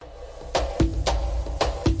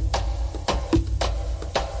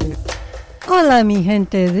Hola, mi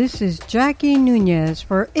gente. This is Jackie Nunez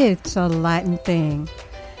for It's a Latin Thing.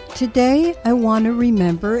 Today, I want to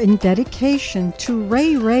remember in dedication to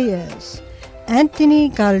Ray Reyes, Anthony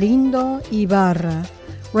Galindo Ibarra.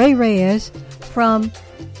 Ray Reyes from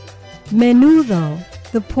Menudo,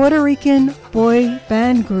 the Puerto Rican boy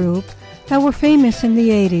band group that were famous in the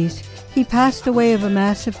 80s. He passed away of a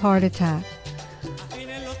massive heart attack.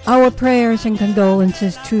 Our prayers and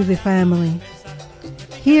condolences to the family.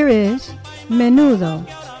 Here is Menudo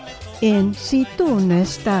in Si Tú No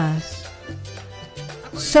Estás,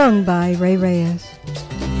 sung by Ray Reyes.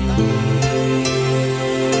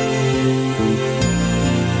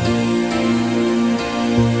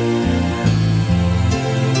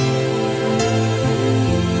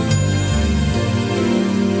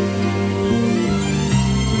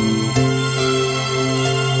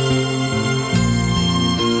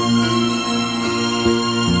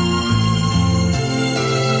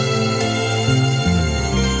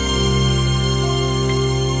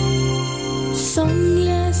 Son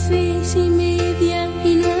las 6:30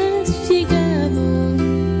 y no has llegado.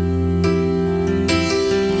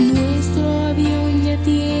 Nuestro avión ya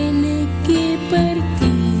tiene que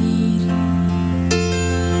partir.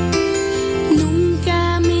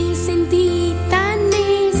 Nunca me sentí tan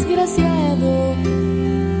desgraciado.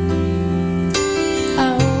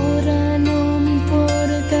 Ahora no me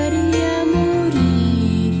importaría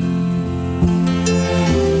morir.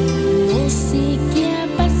 No sé qué ha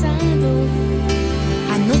pasado.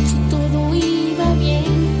 Anoche todo iba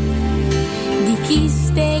bien.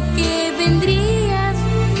 Dijiste que vendrías,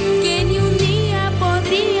 que ni un día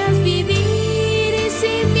podrías vivir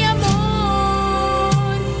sin mi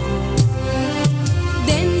amor.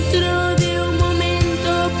 Dentro de un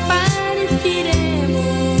momento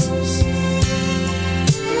partiremos.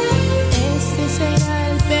 Este será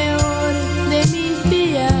el peor de mis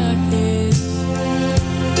viajes.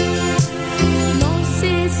 No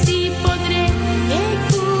sé si podré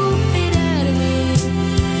recuperarme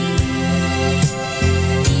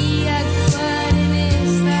y actuar en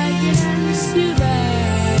esta gran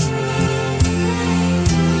ciudad.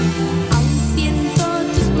 Aún siento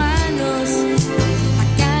tus manos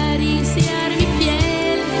acariciar mi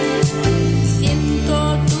piel. Siento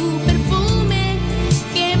tu perfume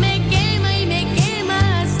que me quema y me quema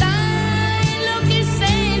hasta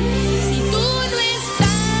enloquecer. Si tú no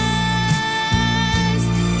estás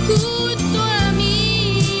junto a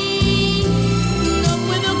mí, no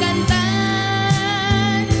puedo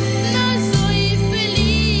cantar, no soy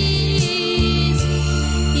feliz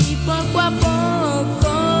y poco a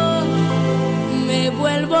poco me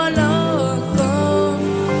vuelvo loco,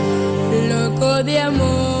 loco de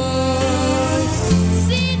amor.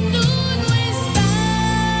 Si tú no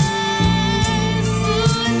estás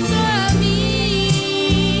junto a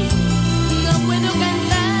mí, no puedo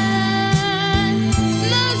cantar,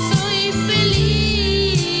 no soy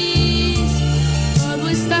feliz. Todo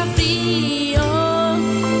está frío,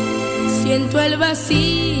 siento el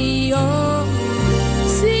vacío.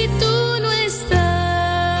 Si tú no estás.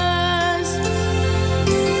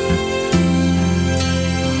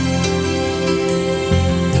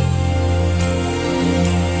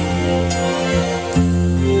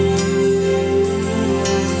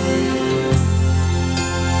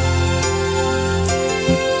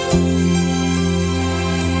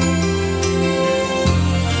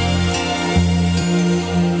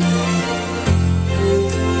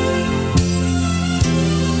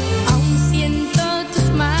 Aún siento tus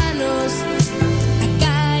manos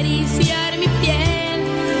acariciar mi piel.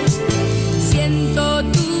 Siento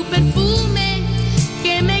tu perfume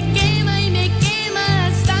que me quema y me quema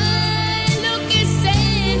hasta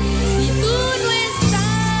enloquecer. Si tú no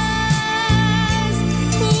estás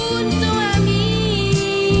junto a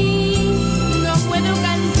mí, no puedo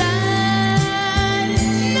cantar,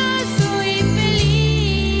 no soy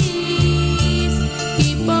feliz y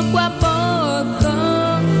poco a poco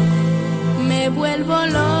me vuelvo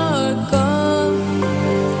loco,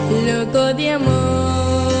 loco de amor.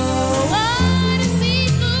 Si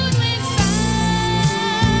tú no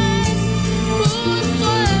estás junto a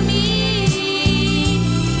mí,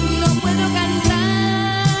 no puedo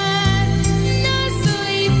cantar, no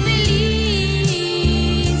soy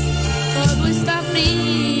feliz. Todo está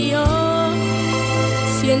frío,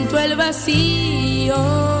 siento el vacío.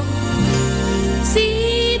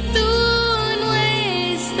 Si tú no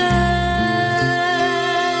estás.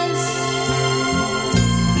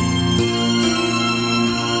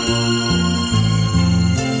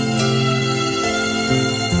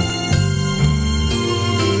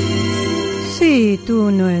 Si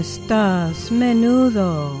tú no estás,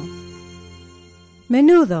 Menudo.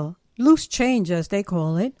 Menudo, Loose Change as they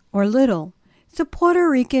call it, or Little. The Puerto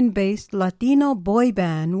Rican-based Latino boy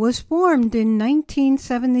band was formed in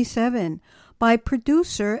 1977 by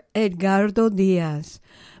producer Edgardo Diaz.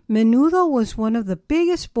 Menudo was one of the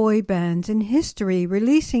biggest boy bands in history,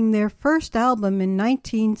 releasing their first album in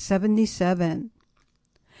 1977.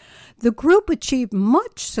 The group achieved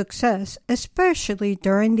much success, especially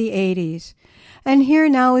during the 80s. And here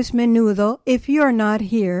now is Menudo, If You're Not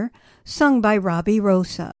Here, sung by Robbie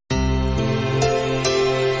Rosa.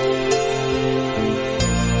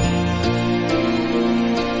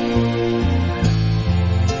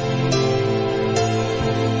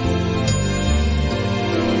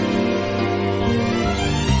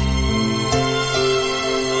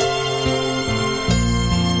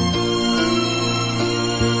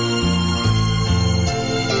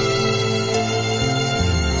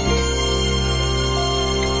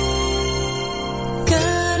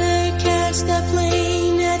 The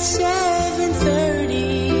plane at 7:30.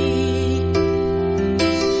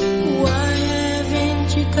 Why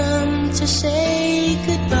haven't you come to say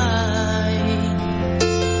goodbye?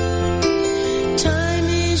 Time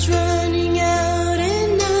is running out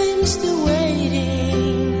and I'm still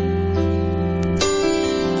waiting.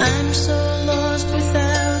 I'm so lost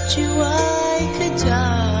without you, I could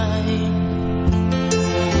die.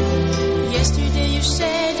 Yesterday you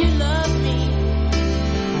said you loved me.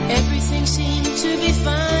 Everything seemed to be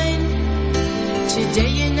fine. Today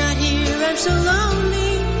you're not here, I'm so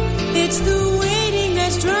lonely. It's the waiting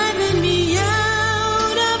that's driving me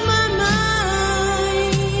out of my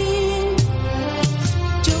mind.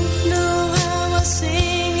 Don't know how I'll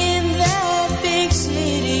sing in that big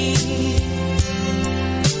city.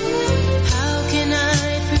 How can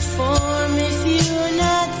I perform if you're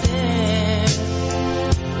not there?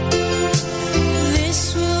 This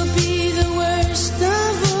will be the worst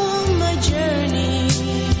of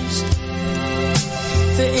journeys.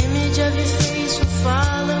 The image of your face will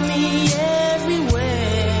follow me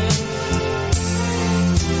everywhere.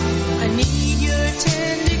 I need your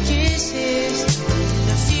tender kisses,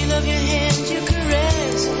 the feel of your hand, your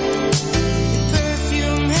caress. Your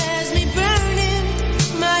perfume has me burning,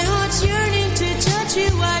 my heart's yearning to touch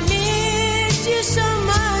you. I miss you so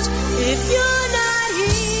much. If you're not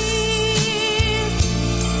here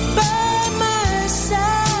by my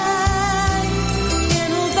side,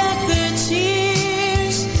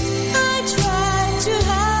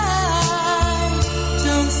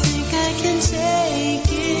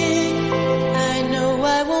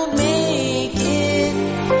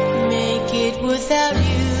 without you.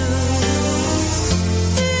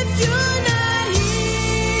 If you're not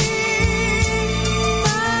here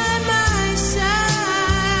by my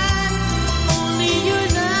side, only your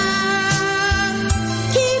love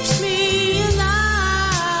keeps me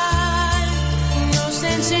alive. No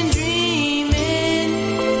sense in dreaming,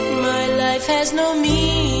 my life has no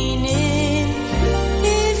meaning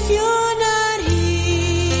if you're not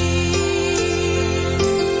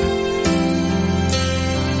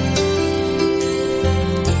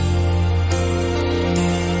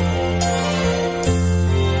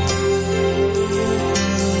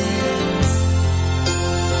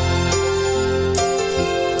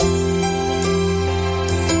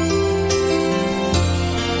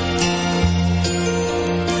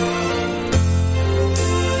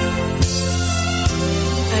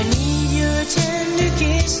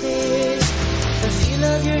the feel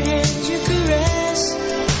of your hand, your caress.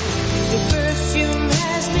 Your perfume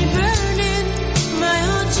has me burning, my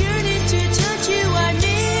whole journey to touch you. I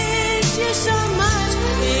miss you so much.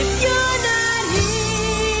 If you're not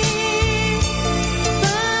here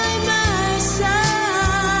by my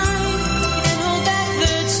side, and hold back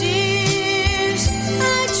the tears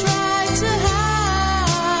I try to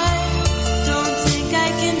hide. Don't think I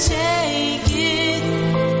can take it,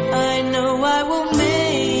 I know I won't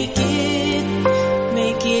make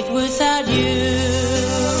it without you.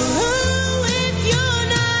 If you're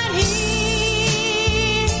not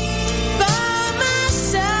here by my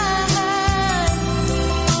side,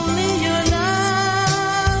 only your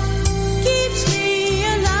love keeps me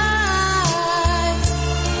alive.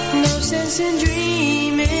 No sense in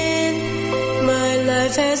dreaming, my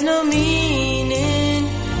life has no meaning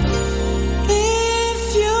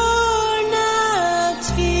if you're not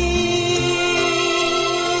here.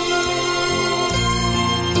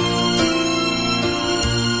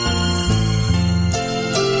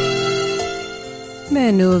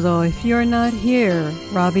 Menudo, If You're Not Here,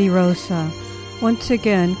 Robbie Rosa. Once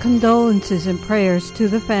again, condolences and prayers to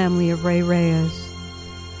the family of Ray Reyes.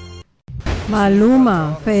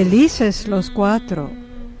 Maluma, Felices los Cuatro,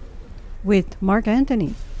 with Mark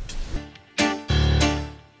Anthony.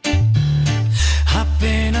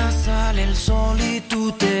 Apenas sale el sol y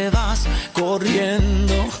tú te vas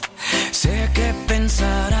corriendo. Sé que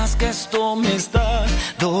pensarás que esto me está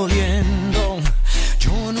doliendo.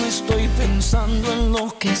 Yo no estoy pensando en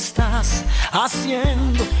lo que estás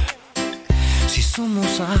haciendo. Si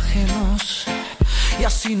somos ajenos y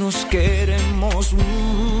así nos queremos.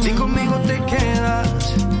 Si conmigo te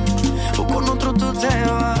quedas o con otro tú te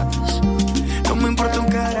vas, no me importa un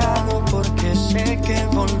carajo porque sé que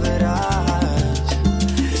volverás.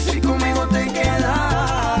 Si conmigo te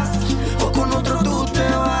quedas o con otro tú te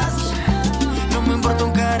vas, no me importa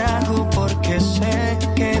un carajo porque sé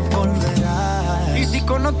que volverás. Y si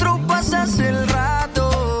con otro pasas el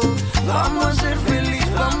rato, vamos a ser feliz,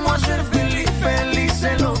 vamos a ser feliz,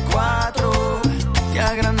 felices los cuatro. Que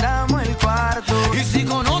agrandamos el cuarto. Y si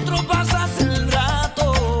con otro pasas el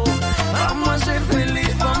rato, vamos a ser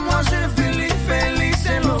feliz, vamos a ser feliz,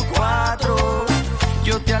 felices los cuatro.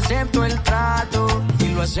 Yo te acepto el trato y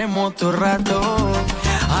lo hacemos todo rato.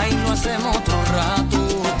 Ay, lo hacemos otro rato.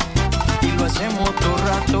 Y lo hacemos todo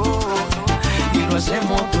rato. Y lo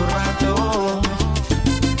hacemos todo rato.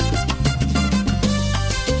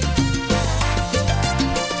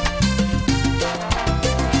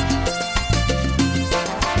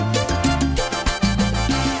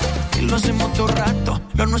 Lo hacemos todo rato,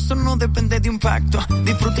 lo nuestro no depende de un pacto.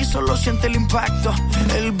 Disfruta y solo siente el impacto.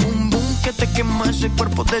 El boom boom que te quema ese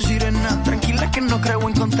cuerpo de sirena. Tranquila que no creo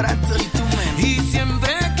en contratos. Y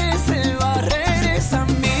siempre que se va regresa a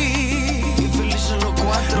mí. Y felices los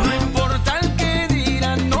cuatro. No importa el que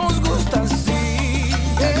dirán, nos gusta así.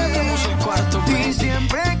 Hagamos el cuarto. Y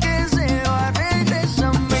siempre que se va regresa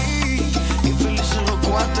a mí. Y felices los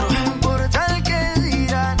cuatro. No importa el que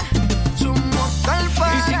dirán, somos tal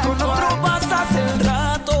para. Y si con otro pasas el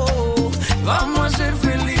rato, vamos a ser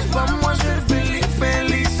feliz, vamos a ser feliz,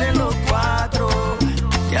 felices los cuatro.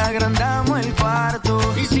 Que agrandamos el cuarto.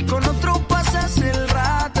 Y si con otro pasas el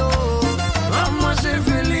rato, vamos a ser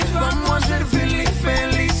feliz, vamos a ser feliz,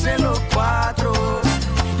 felices los cuatro.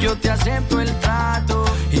 Yo te acepto el trato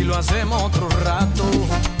y lo hacemos otro rato.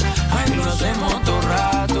 Ay, lo hacemos otro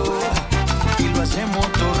rato. Y lo hacemos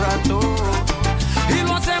otro rato. Y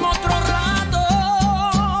lo hacemos otro rato.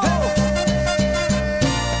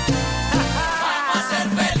 Vamos a ser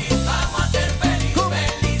feliz, vamos a ser feliz,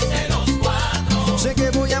 felices los cuatro. Sé que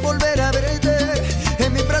voy a volver a verte,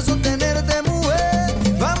 en mis brazos tenerte, mujer.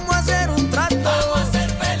 Vamos a hacer un trato. Vamos a ser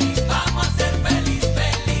feliz, vamos a ser feliz,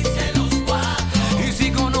 felices los cuatro. Y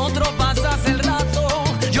si con otro pasas el rato,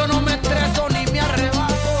 yo no me estreso ni me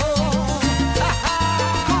arrebato.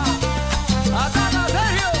 Acá no,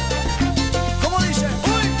 Sergio. ¿Cómo dice?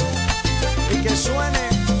 Uy. Y que suene.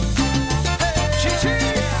 Chichi.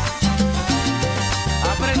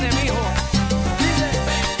 Aprende, mijo.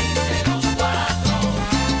 Felices los cuatro.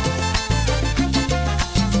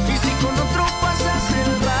 Y si con otro pasas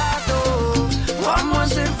el rato, Vamos a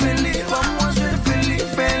ser feliz, vamos a ser feliz,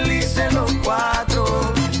 felices los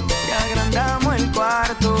cuatro. que agrandamos el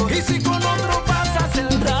cuarto. Y si con otro pasas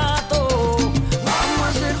el rato, Vamos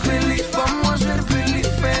a ser feliz, vamos a ser feliz,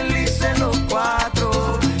 felices los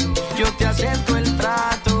cuatro. Yo te acepto el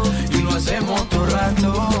trato y lo hacemos todo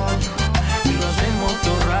rato. y lo hacemos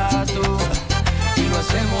todo rato. Y lo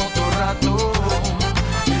hacemos todo rato.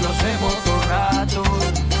 Y lo hacemos todo rato.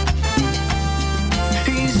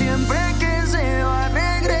 Y siempre que se va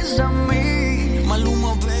regresa a mí.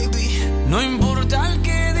 Maluma, baby. No importa el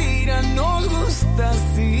que dirán, nos gusta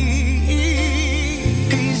así.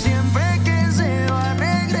 Y siempre que se va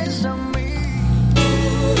regresa a mí.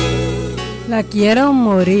 La quiero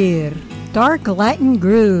morir. Dark Latin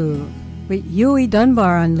Groove with Huey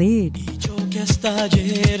Dunbar on lead. Y yo que hasta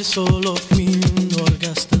ayer solo fui un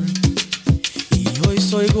holgazán, y hoy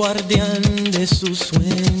soy guardián de sus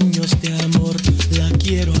sueños de amor. La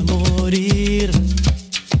quiero a morir.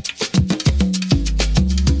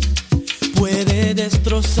 Puede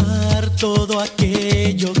destrozar todo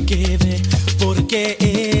aquello que ve, porque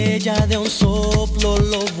ella de un soplo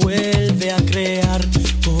lo vuelve a crear.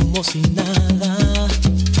 Como si nada,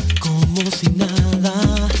 como si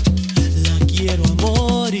nada. La quiero a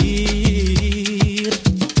morir.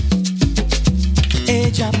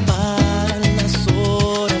 Ella para las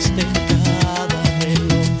horas de cada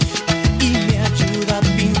reloj y me ayuda a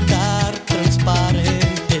pintar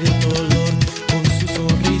transparente el dolor con su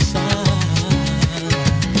sonrisa.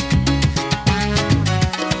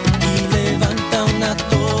 Y levanta una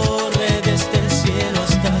torre desde el cielo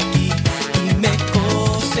hasta aquí y me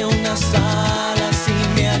cose una sala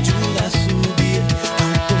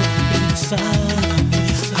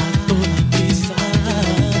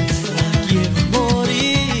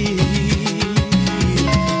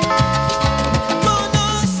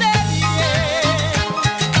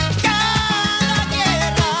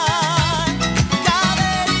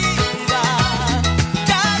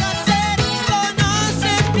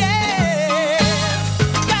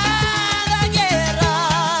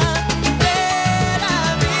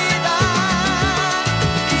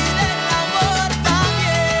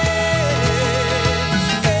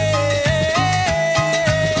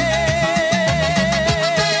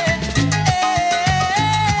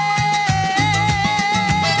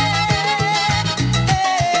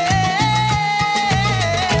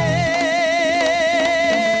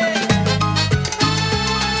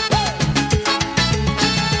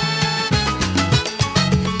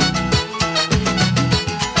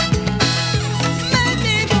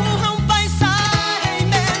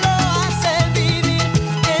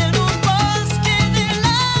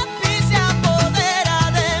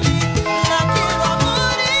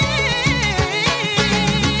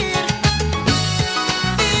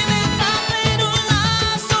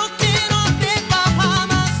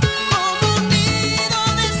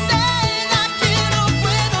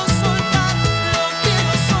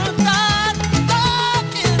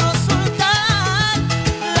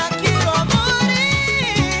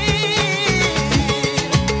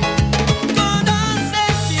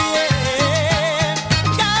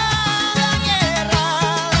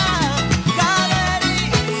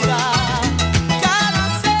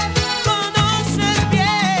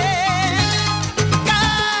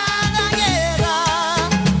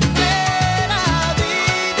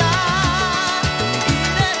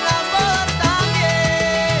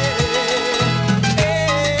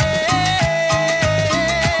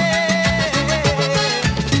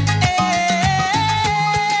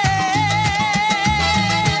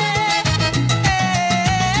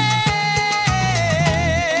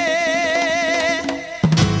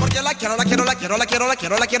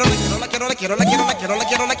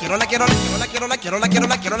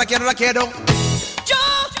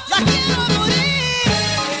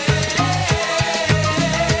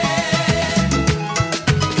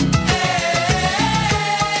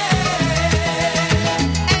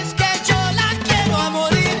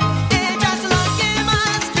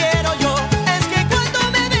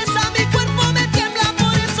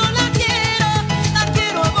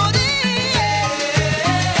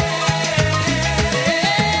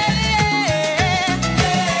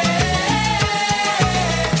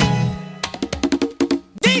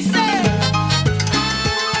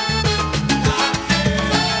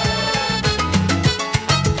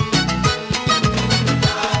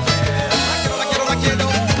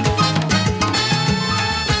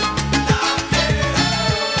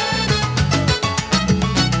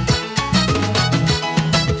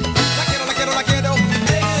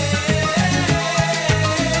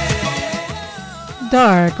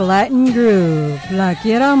Dark Latin groove, La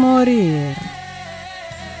Quiero Morir.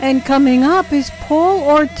 And coming up is Paul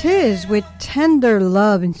Ortiz with Tender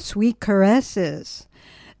Love and Sweet Caresses.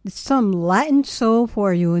 Some Latin soul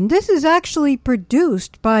for you, and this is actually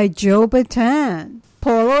produced by Joe Bataan.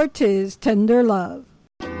 Paul Ortiz, Tender Love.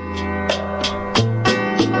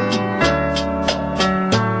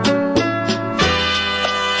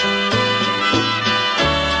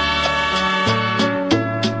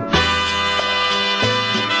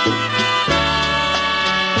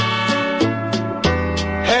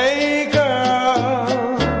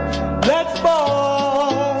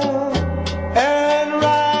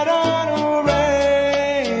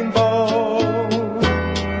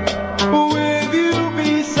 With you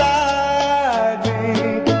beside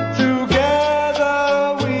me,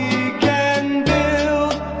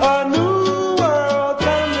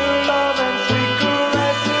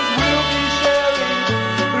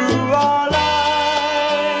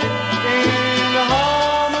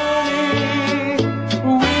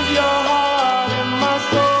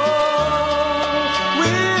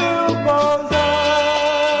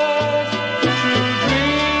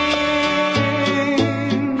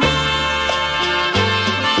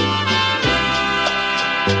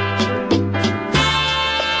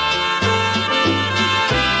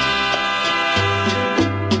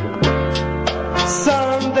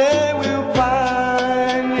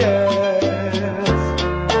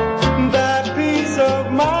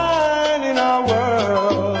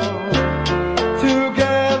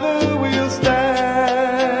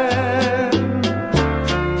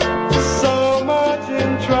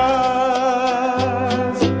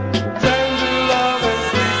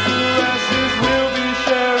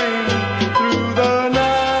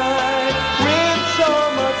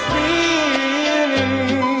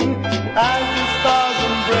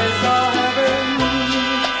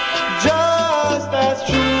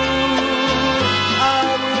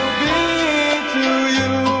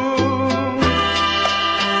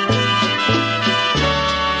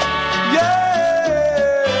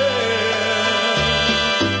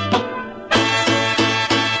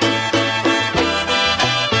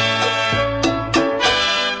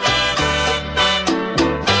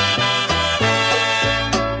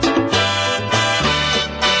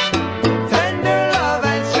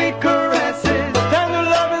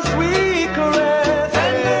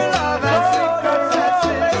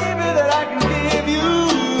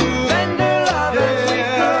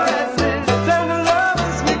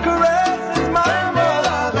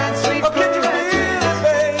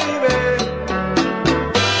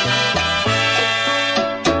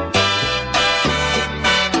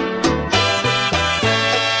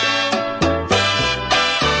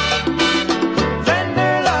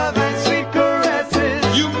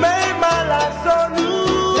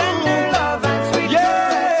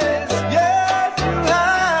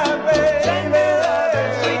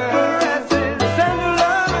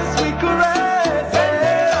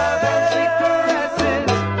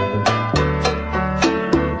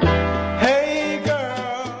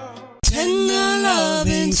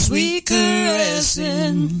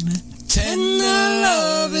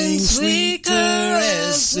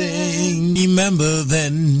 Remember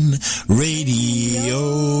Then Radio.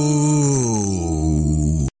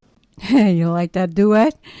 Hey, you like that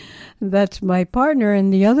duet? That's my partner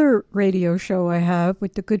in the other radio show I have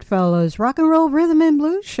with the Goodfellas, Rock and Roll Rhythm and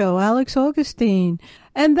Blues Show, Alex Augustine.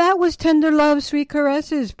 And that was Tender Love, Sweet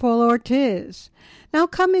Caresses, Paul Ortiz. Now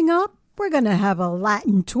coming up, we're going to have a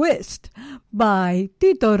Latin twist by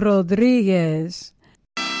Tito Rodriguez.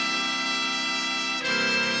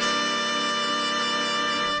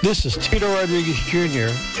 This is Tito Rodriguez Jr.,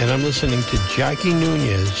 and I'm listening to Jackie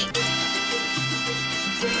Nunez.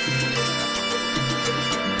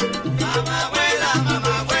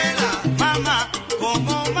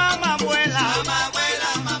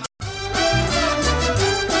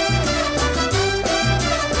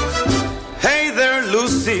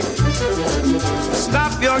 see.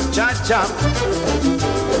 Stop your cha-cha.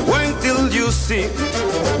 Wait till you see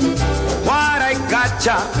what I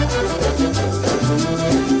gotcha.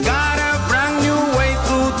 Got a brand new way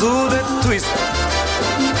to do the twist.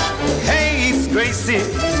 Hey, it's crazy.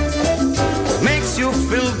 Makes you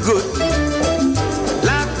feel good.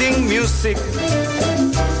 Latin music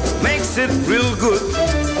makes it real good.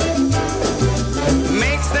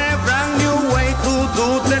 Makes a brand new way to do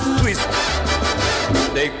the twist.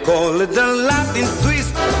 They call it the Latin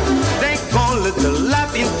twist. They call it the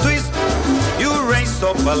Latin twist. You raise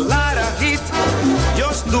up a lot of heat,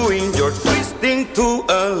 just doing your twisting to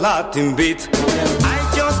a Latin beat. I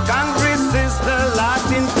just can't resist the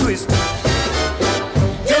Latin twist.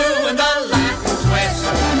 Doing the Latin twist.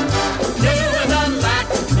 Doing the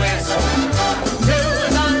Latin twist.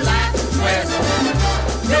 Doing the Latin twist.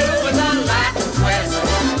 Doing the Latin twist.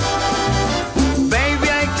 Baby,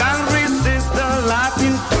 I can't resist the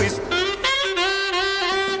Latin twist.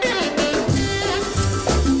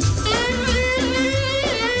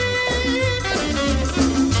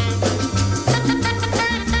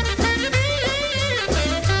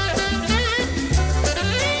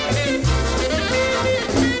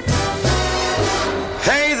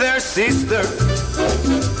 Hey there, sister,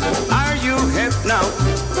 are you hip now?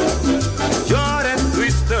 You're a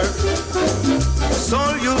twister, so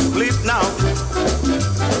you flip now.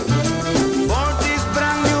 For this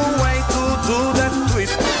brand new way to do the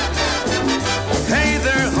twist. Hey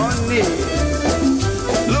there, honey,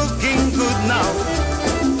 looking good now.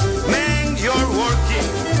 Man, you're working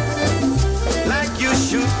like you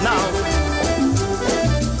should now.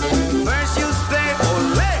 First you say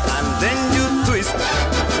ole, and then you twist.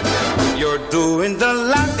 You're doing the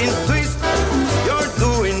Latin twist. You're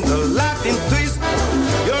doing the Latin twist.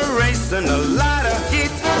 You're raising a lot of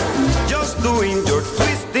heat, just doing your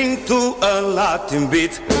twisting to a Latin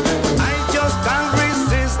beat. I just can't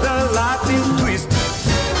resist the Latin twist.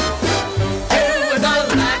 Doing the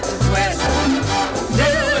Latin twist.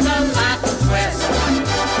 Doing the Latin twist.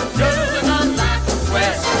 Doing the Latin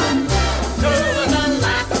twist. Doing the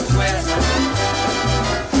Latin twist.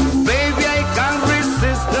 Baby, I can't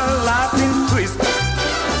resist the Latin twist.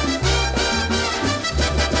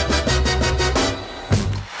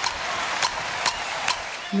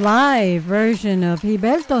 Live version of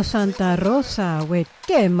Gilberto Santa Rosa with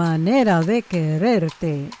Qué Manera de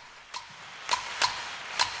Quererte.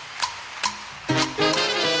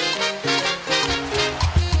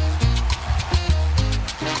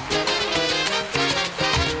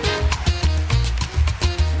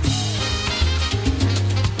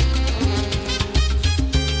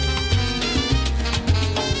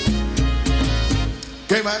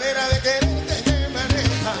 Qué manera de quererte, qué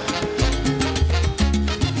manera.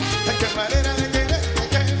 Qué manera de quererte,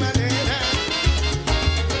 qué manera.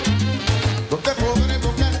 No te podré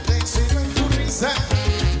tocarte sino en tu risa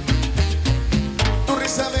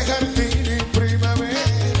de jardín y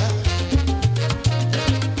primavera.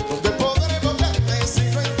 No te podré tocarte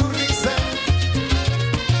sino en tu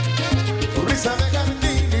risa de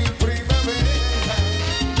jardín y primavera.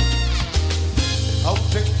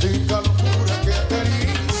 Auténtica locura que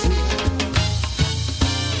acaricia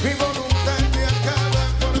mi voluntad me acaba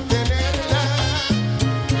por tenerla.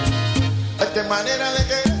 Ay, qué manera de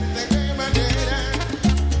quererte, qué manera.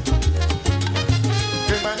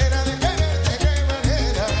 Qué manera de quererte, qué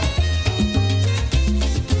manera.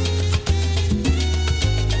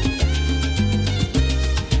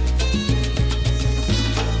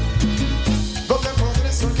 ¿Dónde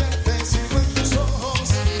podré soñarte sino en tus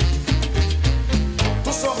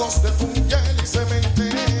ojos de puñal y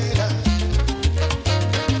cementera?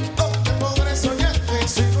 ¿Dónde podré soñarte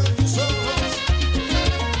sino en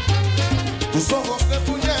tus ojos de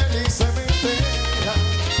puñal y cementera?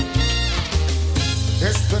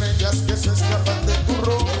 Estrellas que se escapan de tu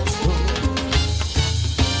rostro,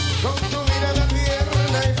 con tu mirada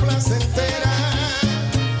tierna y placentera.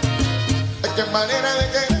 Ay, qué manera de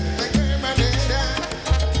quererte, qué manera.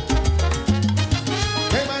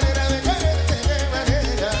 Qué manera de quererte, qué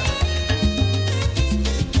manera.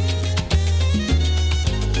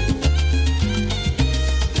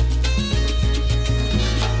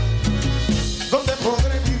 ¿Dónde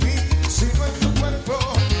podré vivir sino en tu cuerpo?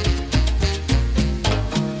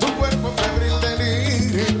 Tu cuerpo febril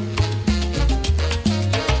delirio.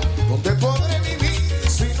 ¿Dónde podré vivir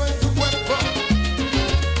sino en tu cuerpo?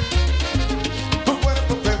 Tu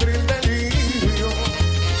cuerpo febril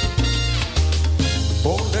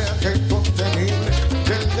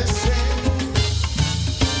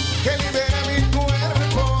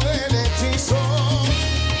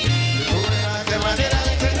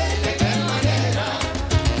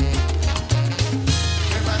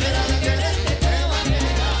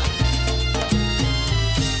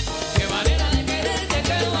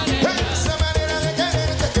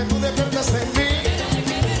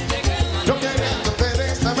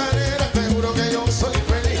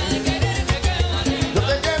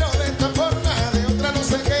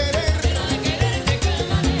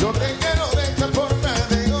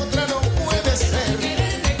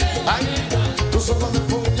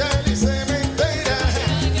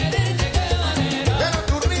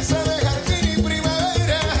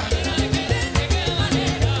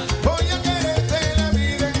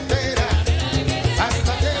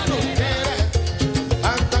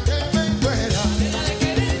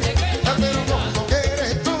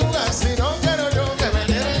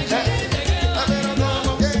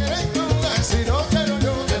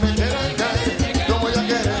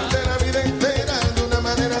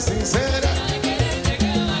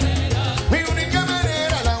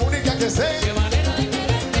amanecer.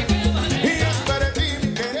 Y es para ti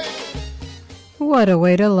mi querer. What a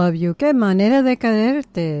way to love you. Qué manera de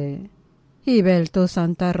quererte. Gilberto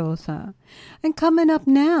Santa Rosa. And coming up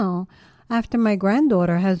now, after my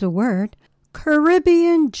granddaughter has a word,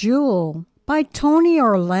 Caribbean Jewel by Tony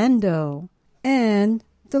Orlando and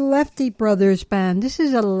the Lefty Brothers Band. This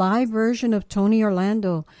is a live version of Tony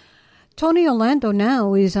Orlando. Tony Orlando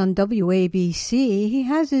now is on WABC. He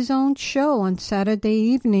has his own show on Saturday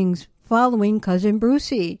evenings following Cousin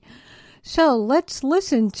Brucey. So let's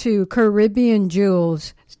listen to Caribbean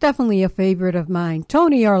Jewels. It's definitely a favorite of mine.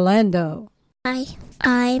 Tony Orlando. Hi,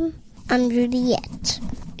 I'm Juliet,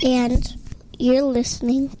 and you're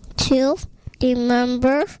listening to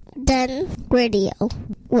Remember Then Radio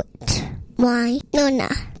with my Nona,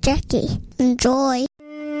 Jackie. Enjoy.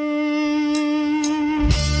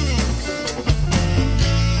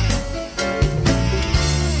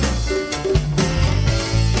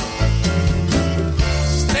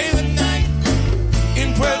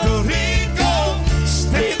 Puerto Rico,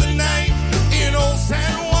 stay the night in old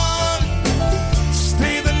San Juan.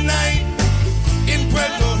 Stay the night in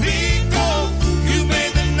Puerto Rico. You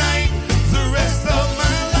made the night the rest of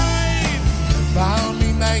my life.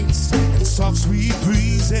 Balmy nights and soft sweet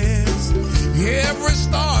breezes. Every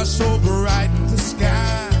star so bright in the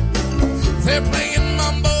sky. They're playing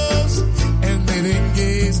mambos and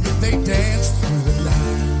merengues. They dance through the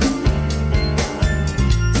night.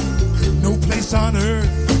 No place on earth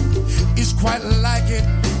is quite like it.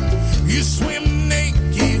 You swim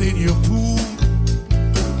naked in your pool.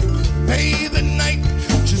 Bathe the night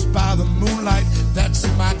just by the moonlight. That's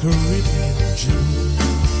my Caribbean Jewel.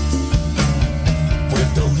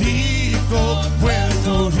 Puerto Rico,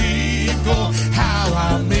 Puerto Rico, how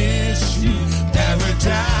I miss you,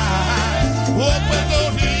 paradise. Oh,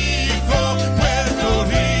 Puerto Rico, Puerto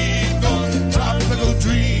Rico, tropical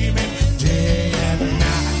dreaming day and night.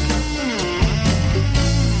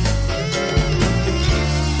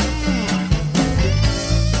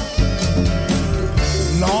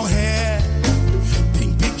 Long hair,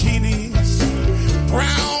 pink bikinis,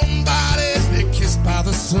 brown bodies, they're kissed by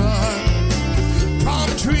the sun. Palm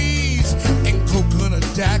trees and coconut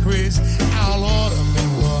daiquiris, all autumn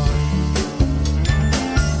in one.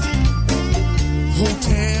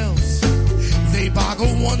 Hotels, they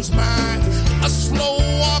boggle one's mind. A slow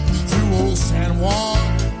walk through old San Juan.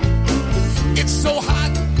 It's so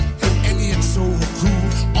hot and yet so cool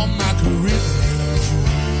on my Caribbean.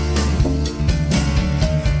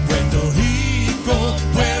 Puerto Rico,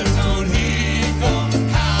 Puerto Rico,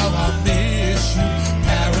 how I miss you,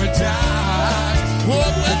 paradise. Oh,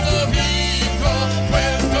 Puerto Rico,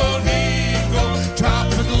 Puerto Rico,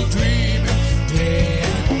 tropical dreaming day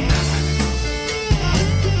and night.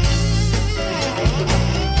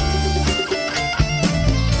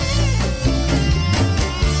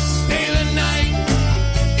 Stay the night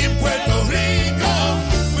in Puerto Rico.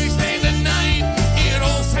 We stay the night in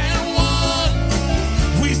old San Juan.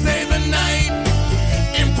 We stay the night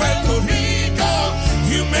in Puerto Rico.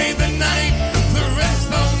 You made the night the rest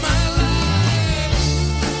of my life.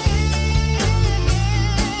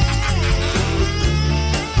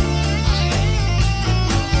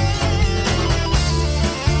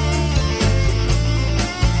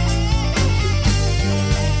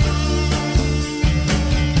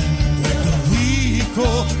 Puerto Rico,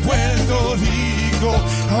 Puerto Rico,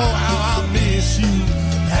 oh how I miss you,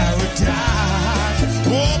 paradise.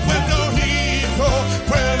 Oh, Puerto Rico,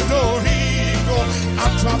 Puerto Rico,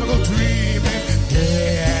 I'm tropical dreaming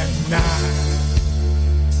day and night.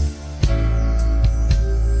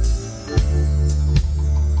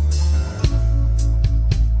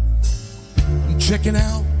 I'm checking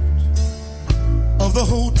out of the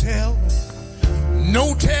hotel,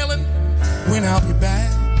 no telling when I'll be back.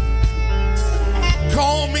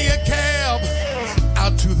 Call me a cab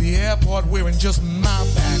out to the airport wearing just my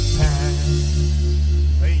backpack.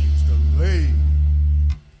 Plane's delayed.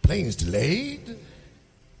 Plane's delayed?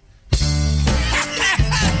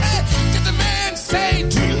 Did the man say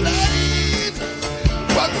delayed?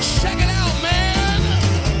 Well, check it out, man.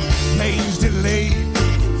 Plane's delayed.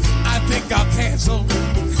 I think I'll cancel.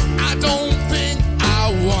 I don't think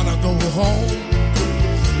I wanna go home.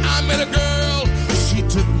 I met a girl, she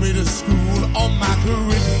took me to school on my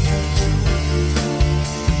Caribbean.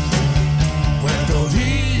 Puerto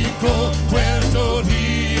Rico, Puerto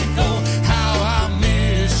Rico, how I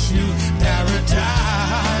miss you,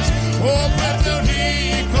 paradise. Oh, Puerto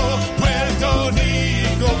Rico, Puerto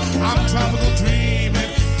Rico, I'm tropical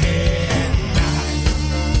dreaming day and night.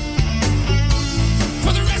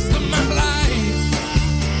 For the rest of my life,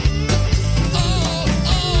 oh,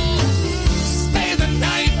 stay the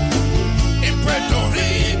night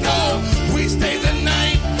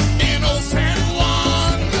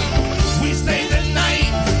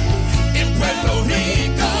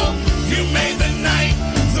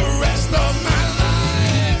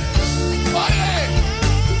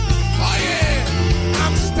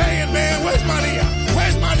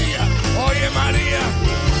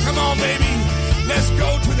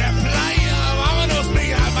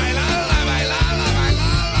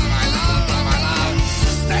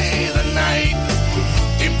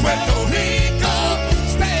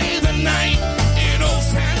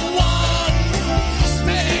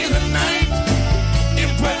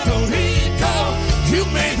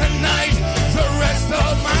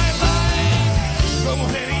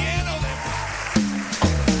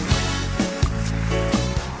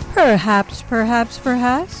Perhaps, perhaps,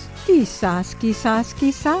 perhaps, quizás, quizás,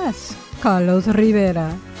 quizás, Carlos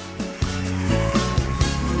Rivera.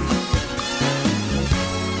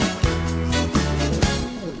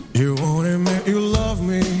 You won't admit you love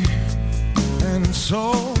me, and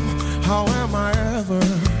so how am I ever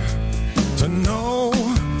to know?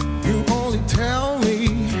 You only tell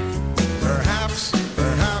me, perhaps,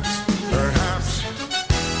 perhaps, perhaps.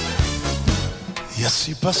 Y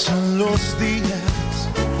así pasan los días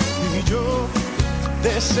y yo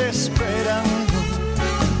desesperando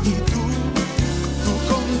y tú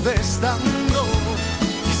contestando,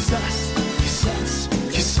 quizás, quizás,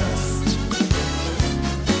 quizás.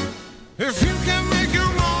 If you can make your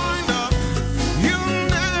mind up, you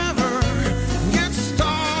never get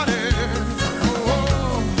started.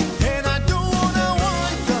 Oh, and I don't wanna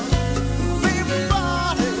wind up, leave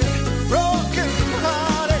body broken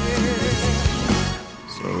hearted.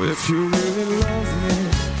 So if you really love me,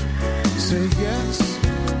 say yes.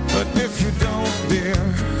 But if you don't, dear,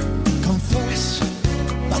 confess.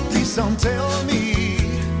 But please don't tell me.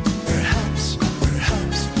 Perhaps,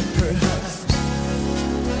 perhaps, perhaps.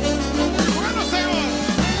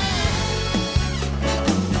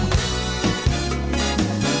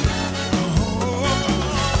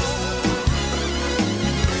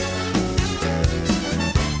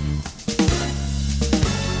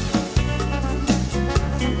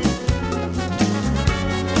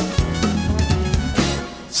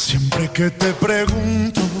 Siempre que te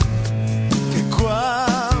pregunto que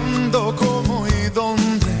cuándo, cómo y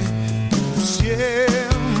dónde, tú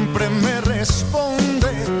siempre me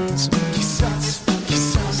respondes quizás,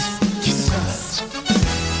 quizás, quizás.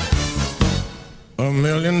 a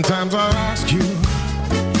million times I ask you,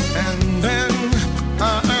 and then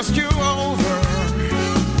I ask you over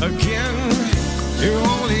again. You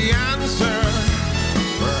only answer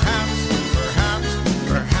perhaps, perhaps,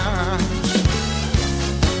 perhaps.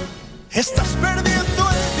 Estás perdiendo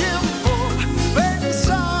el tiempo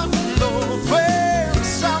pensando,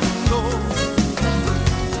 pensando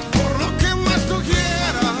por lo que más tú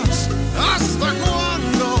quieras. ¿Hasta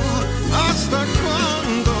cuándo? ¿Hasta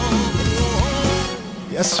cuándo?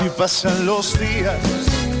 Y así pasan los días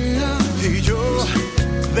y yo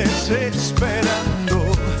desesperando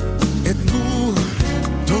y tú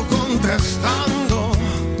contestando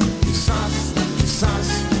quizás, quizás,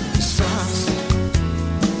 quizás.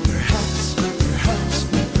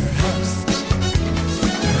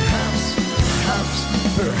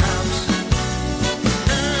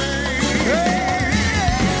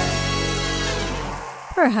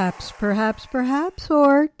 Perhaps, perhaps, perhaps,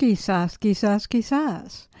 or quizás, quizás,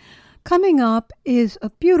 quizás. Coming up is a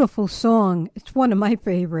beautiful song. It's one of my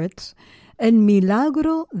favorites. El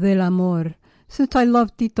Milagro del Amor. Since I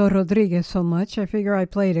love Tito Rodriguez so much, I figure I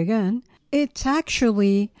play it again. It's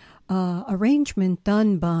actually an arrangement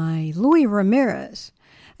done by Luis Ramirez.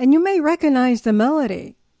 And you may recognize the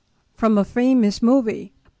melody from a famous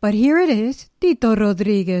movie. But here it is, Tito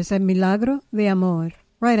Rodriguez, El Milagro de Amor,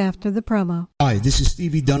 right after the promo. Hi, this is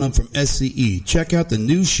Stevie Dunham from SCE. Check out the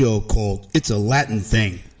new show called It's a Latin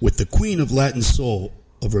Thing with the Queen of Latin Soul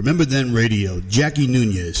of Remember Then Radio, Jackie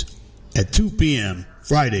Nunez, at 2 p.m.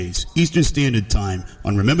 Fridays, Eastern Standard Time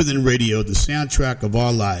on Remember Then Radio, the soundtrack of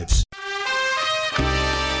our lives.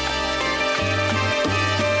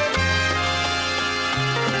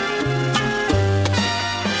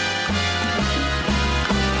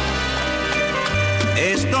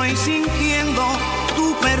 Estoy sintiendo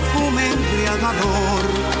tu perfume embriagador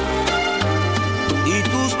y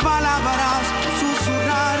tus palabras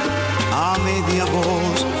susurrar a media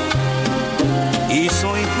voz. Y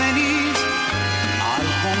soy feliz al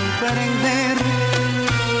comprender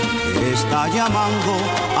que está llamando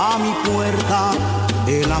a mi puerta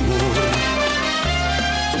el amor.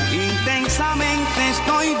 Intensamente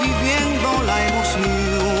estoy viviendo la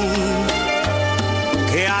emoción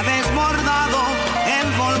que ha desbordado el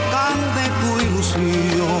volcán de tu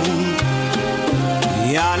ilusión.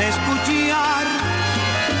 Y al escuchar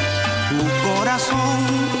tu corazón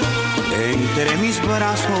entre mis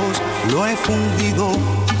brazos lo he fundido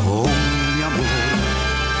con mi amor.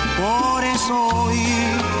 Por eso hoy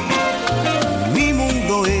mi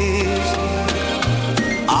mundo es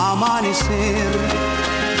amanecer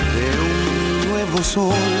de un nuevo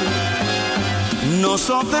sol.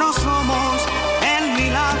 Nosotros somos el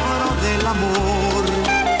milagro del amor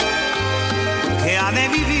que ha de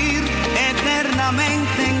vivir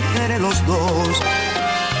eternamente entre los dos,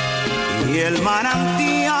 y el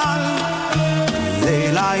manantial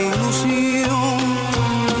de la ilusión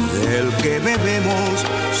del que bebemos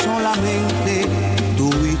solamente tú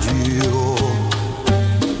y yo.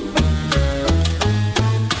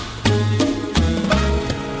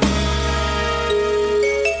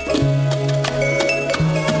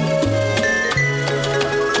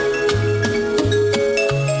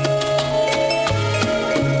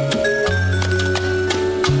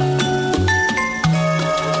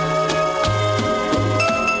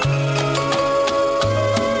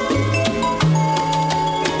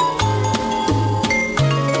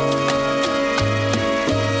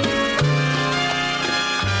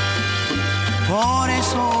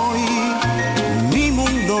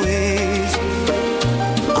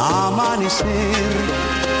 amanecer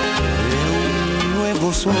de un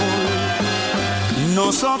nuevo sol.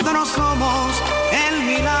 Nosotros somos el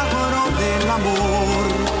milagro del amor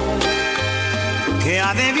que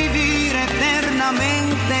ha de vivir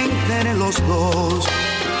eternamente entre los dos,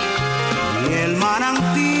 y el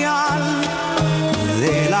manantial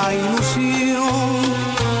de la ilusión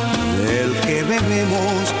del que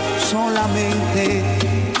bebemos solamente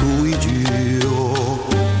tú y yo.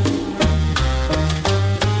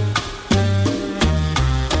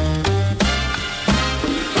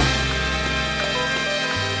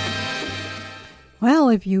 Well,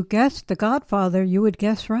 if you guessed The Godfather, you would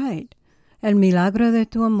guess right. El Milagro de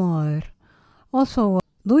tu Amor. Also,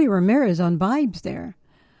 Louis Ramirez on vibes there.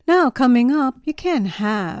 Now, coming up, you can't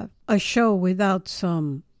have a show without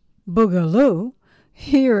some boogaloo.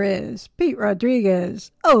 Here is Pete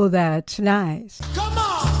Rodriguez. Oh, that's nice. Come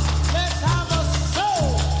on, let's have a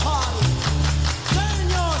soul party. Turn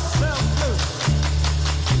yourself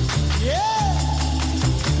loose. Yeah.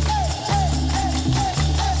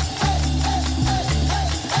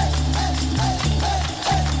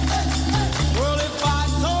 Well, if I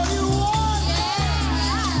told you once,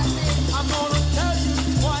 I'm gonna tell you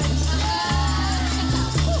twice.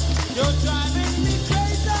 You're driving me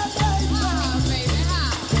crazy, baby.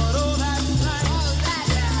 But oh, that's nice.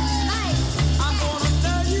 I'm gonna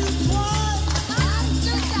tell you twice,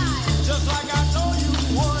 just like I told you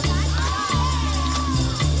once.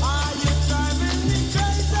 Are you driving me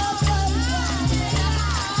crazy, baby?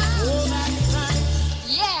 Oh, that's nice.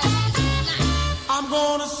 I'm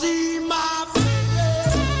gonna see my baby.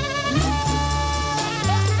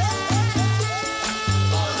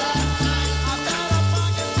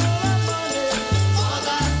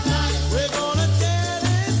 We're gonna tear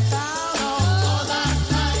this town up.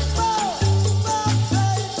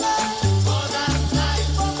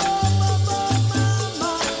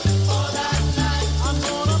 I'm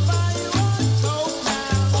gonna buy you a coat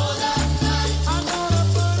now. I'm gonna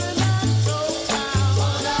put in that coat now.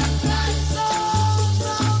 So,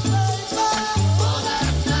 baby.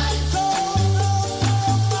 So,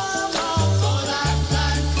 mama.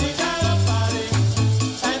 We got a party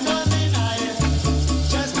and Monday night.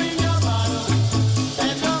 Just bring your bottle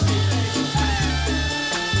and don't be late.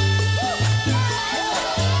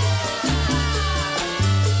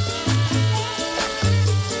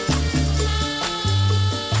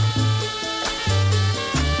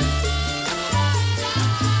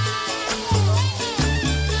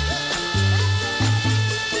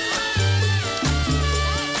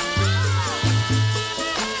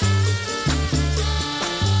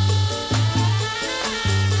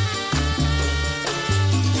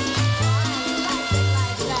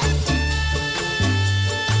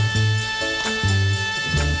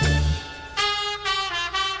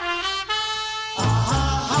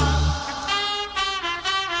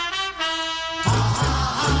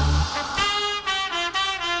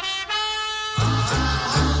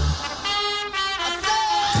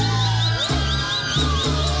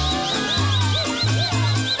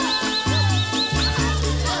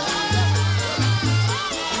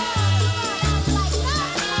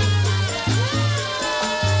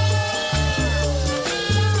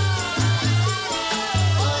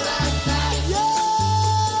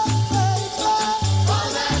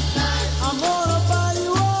 I'm gonna buy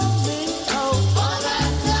you a mink coat.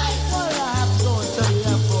 What do I have to go and tell you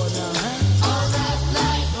that for now,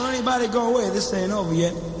 huh? Don't anybody go away. This ain't over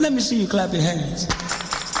yet. Let me see you clap your hands.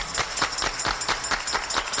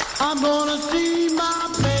 I'm gonna see my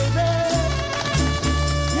baby.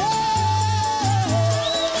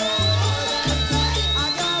 I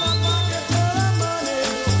got a pocket full of money.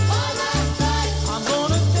 I'm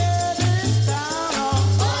gonna tear this town up.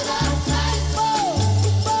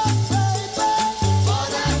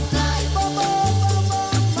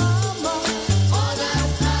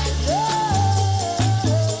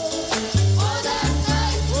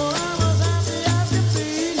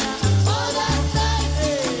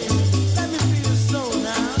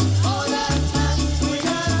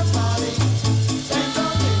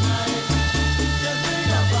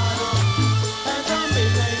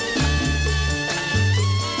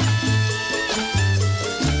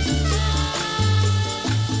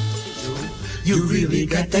 You really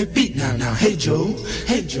got that beat now. Hey Joe,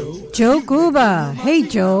 Joe Cuba. Hey,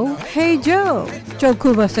 Joe. Hey, Joe. Joe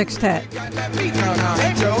Cuba Sextet.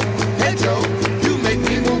 Hey Joe, you make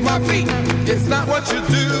me move my feet. It's not what you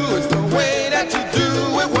do, it's the way that you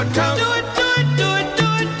do it. What counts? Do it,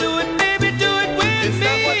 baby, do it with It's me.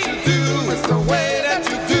 not what you do, it's the way that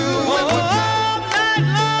you do it. What counts? All night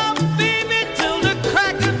long, baby, till the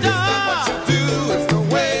crack of dawn. It's not what you do, it's the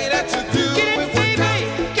way that you do Get it. it, What baby,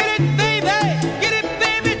 counts? get it, baby.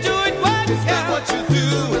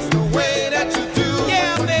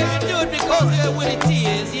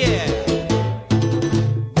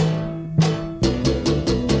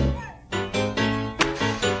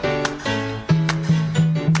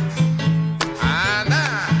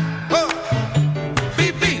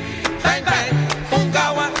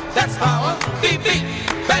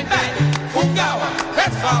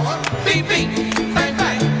 beat, bang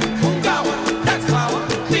bang, ungawa, that's flower.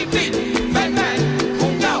 Beat beat, bang bang,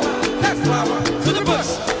 ungawa, that's flower. To the bush,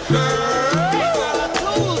 girl, I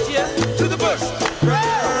told ya. To the bush, girl,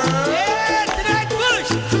 yeah, to that bush.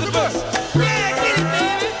 To the bush, yeah, get it,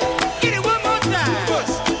 baby, get it one more time. To the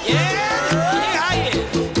bush, yeah, I is.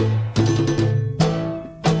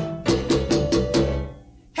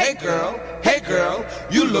 Hey girl,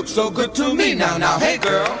 you look so good to me now. Now, hey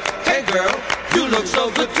girl, you look so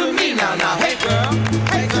good to me now. Now, hey girl,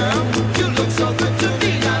 you look so good to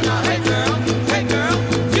me now. Now, hey girl,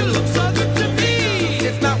 you look so good to me.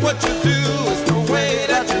 It's not what you do, it's the way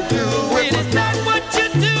that you do it. It's not what you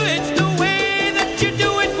do, it's the way that you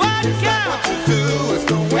do it. What counts? What you do, it's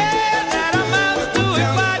the way that amounts to it.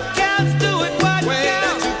 What counts? Do it. What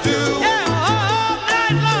counts? Do yeah, all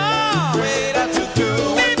night long. Way that you do,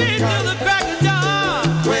 baby, till the crack of dawn.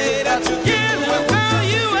 Way that you do, yeah, the girl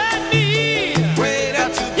you and me. Way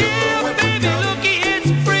that you do, yeah, baby, looky, it's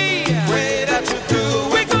free. Way that you do,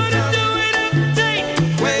 we're gonna do it update.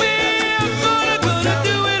 We're gonna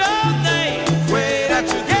do it all night. Way that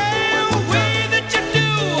you do, yeah, way that you do.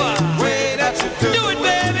 Way that you do, do it,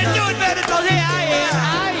 baby, 'cause here I am.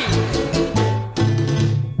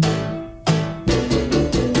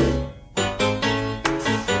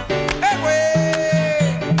 Hey, way,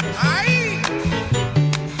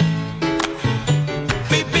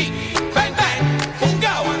 beat beat, bang bang,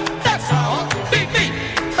 ungawa, that's power. Beat beat,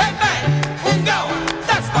 bang bang, ungawa,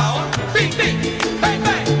 that's power. Beat beat, bang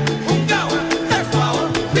bang, ungawa, that's power.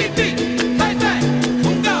 Beat beat, bang bang,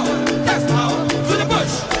 ungawa, that's power. To the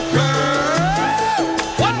bush, girl.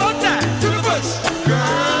 One more time, to the bush,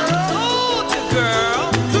 girl. I told you, girl.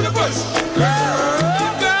 To the bush, girl.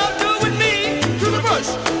 Girl, do it with me. To the bush,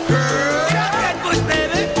 girl. Get out that bush,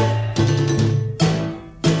 baby.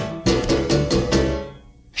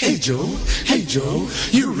 Hey Joe,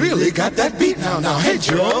 you really got that beat now. Now, hey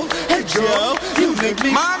Joe, you make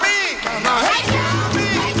me. Mommy! Now, hey Joe!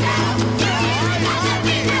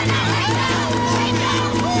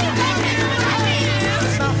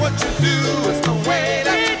 It's not what you do, it's the way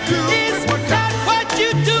that you do it. It's not what you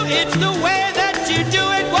do, it's the way that you do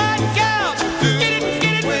it. What counts? Get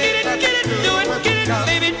it, do it,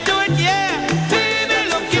 baby, do it, yeah. Baby,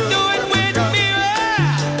 look, you do it with me,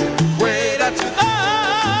 Way that you do,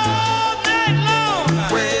 all night long.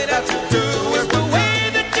 way that you do It's the way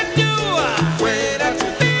that you do, way that you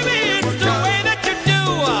do, baby, it's the way that you do.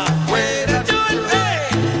 way that Do it, baby.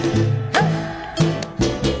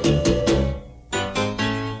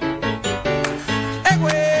 Hey,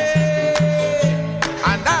 way,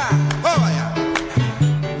 and oh yeah.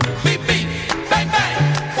 Beat beat, bang bang,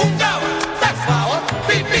 ungawa, that's power.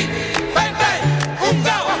 Beat beat, bang bang,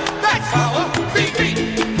 ungawa, that's power. Beat beat,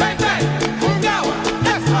 bang bang, ungawa,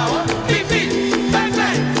 that's power. Beat beat, bang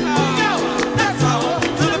bang, ungawa, that's power.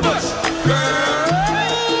 To the bush, girl.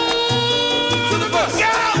 To the bush,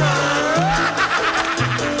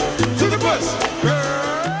 to the bush,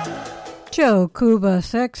 girl. Joe Cuba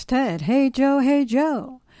Sextet. Hey Joe, hey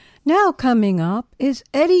Joe. Now coming up is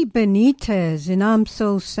Eddie Benitez in I'm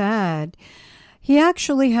So Sad. He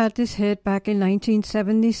actually had this hit back in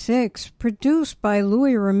 1976, produced by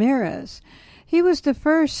Louis Ramirez. He was the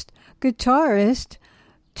first guitarist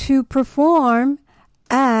to perform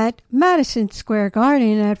at Madison Square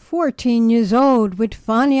Garden at 14 years old with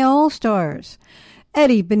Fania All-Stars.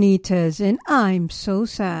 Eddie Benitez in I'm So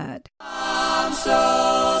Sad. I'm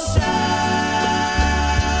so sad.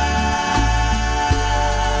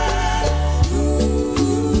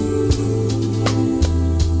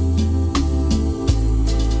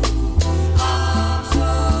 I'm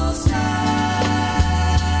so sad.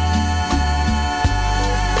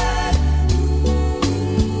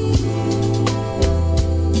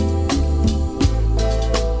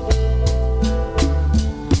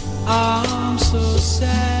 I'm so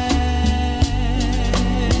sad,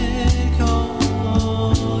 'cause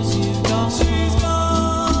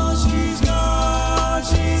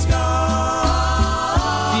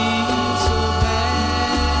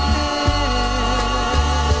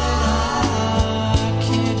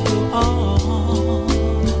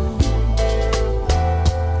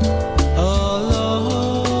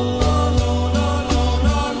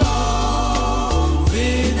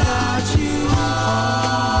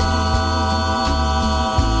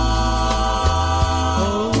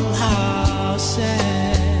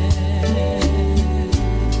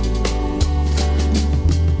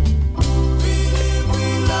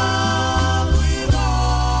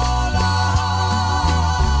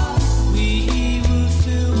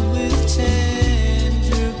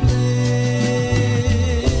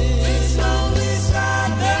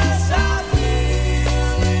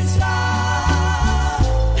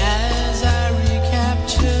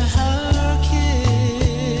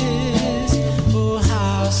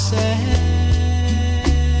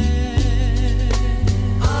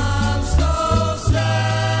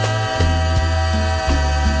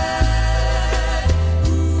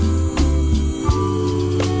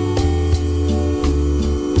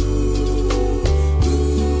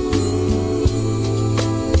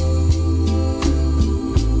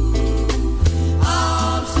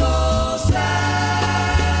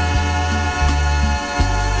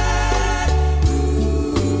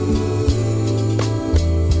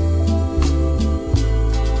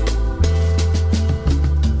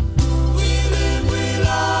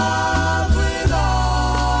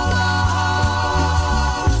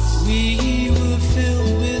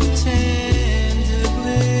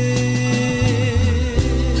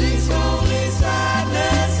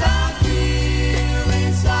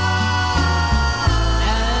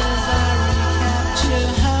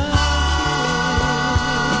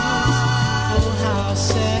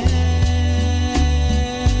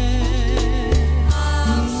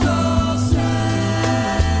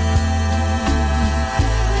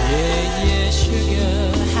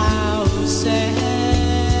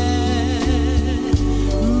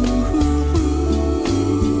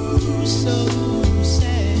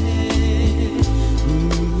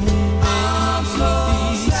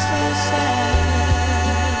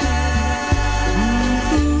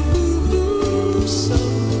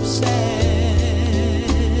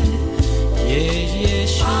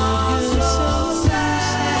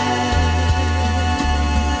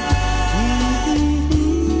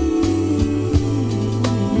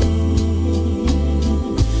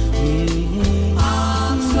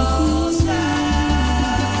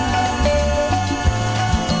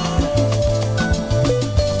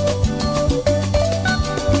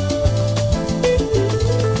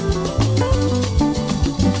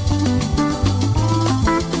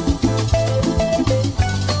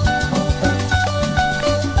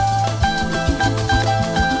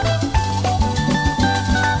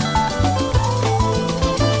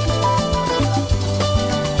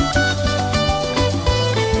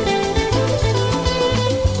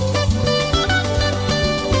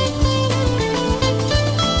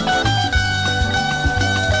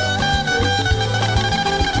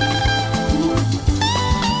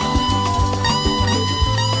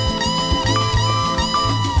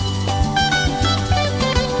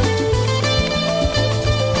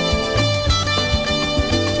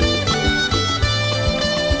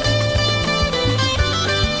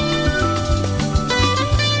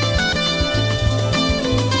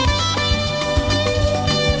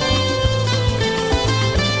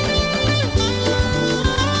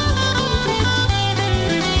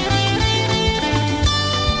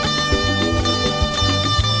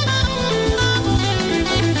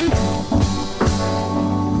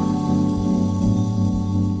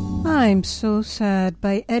I'm So Sad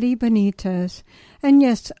by Eddie Benitez. And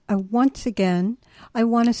yes, once again, I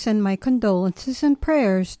want to send my condolences and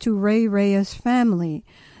prayers to Ray Reyes' family,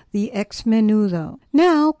 the ex-menudo.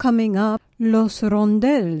 Now, coming up, Los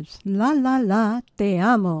Rondells, La La La, Te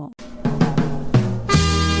Amo.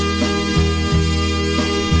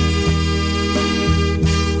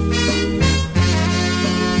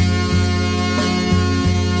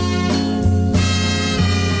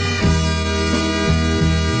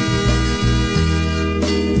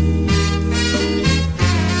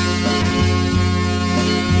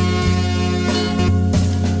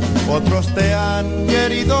 Otros te han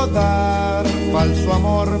querido dar falso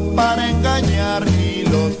amor para engañar y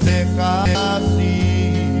los dejas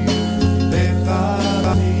así,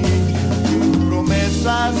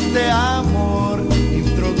 Promesas de amor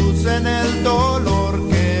introducen el dolor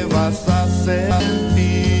que vas a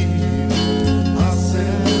sentir,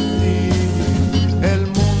 El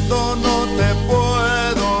mundo no te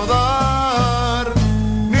puedo dar,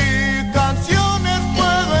 ni canciones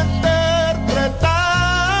puedo interpretar.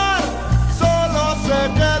 Solo sé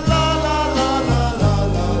que la la la la la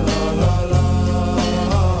la la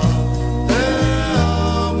la te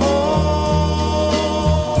amo.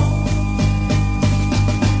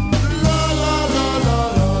 La la la la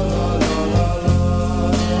la la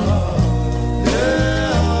la te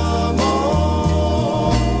amo.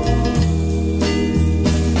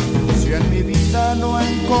 Si en mi vida no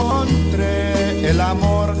encontré el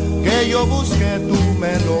amor que yo busqué, tú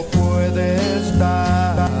me lo puedes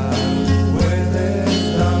dar.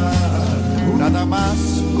 Nada más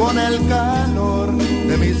con el calor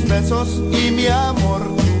de mis besos y mi amor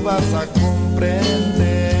tú vas a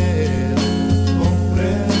comprender,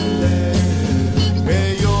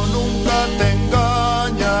 que yo nunca te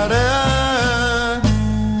engañaré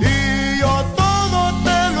y yo todo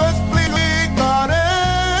te lo explicaré.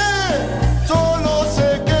 Solo sé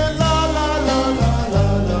que la la la la la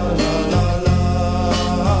la la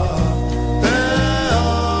la te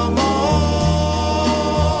amo.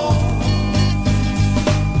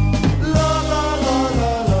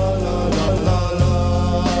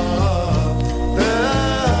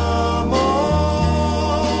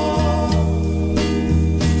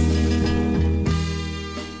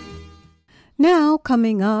 Now,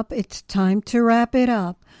 coming up, it's time to wrap it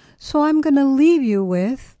up. So I'm going to leave you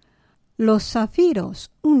with Los Zafiros,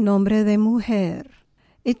 Un Nombre de Mujer.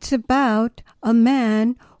 It's about a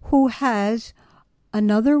man who has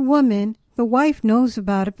another woman. The wife knows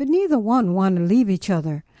about it, but neither one want to leave each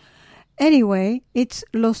other. Anyway, it's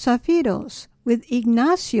Los Zafiros with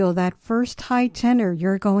Ignacio, that first high tenor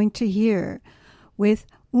you're going to hear, with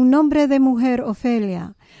Un Nombre de Mujer,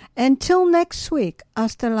 Ofelia. Until next week,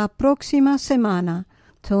 hasta la próxima semana.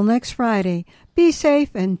 Till next Friday, be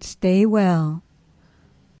safe and stay well.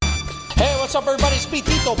 Hey, what's up, everybody? It's me,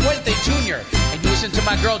 Tito Puente Jr., and you listen to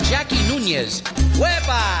my girl, Jackie Nunez.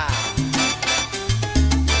 ¡Huepa!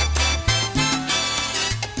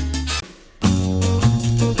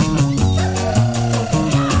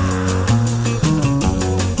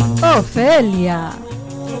 Ofelia.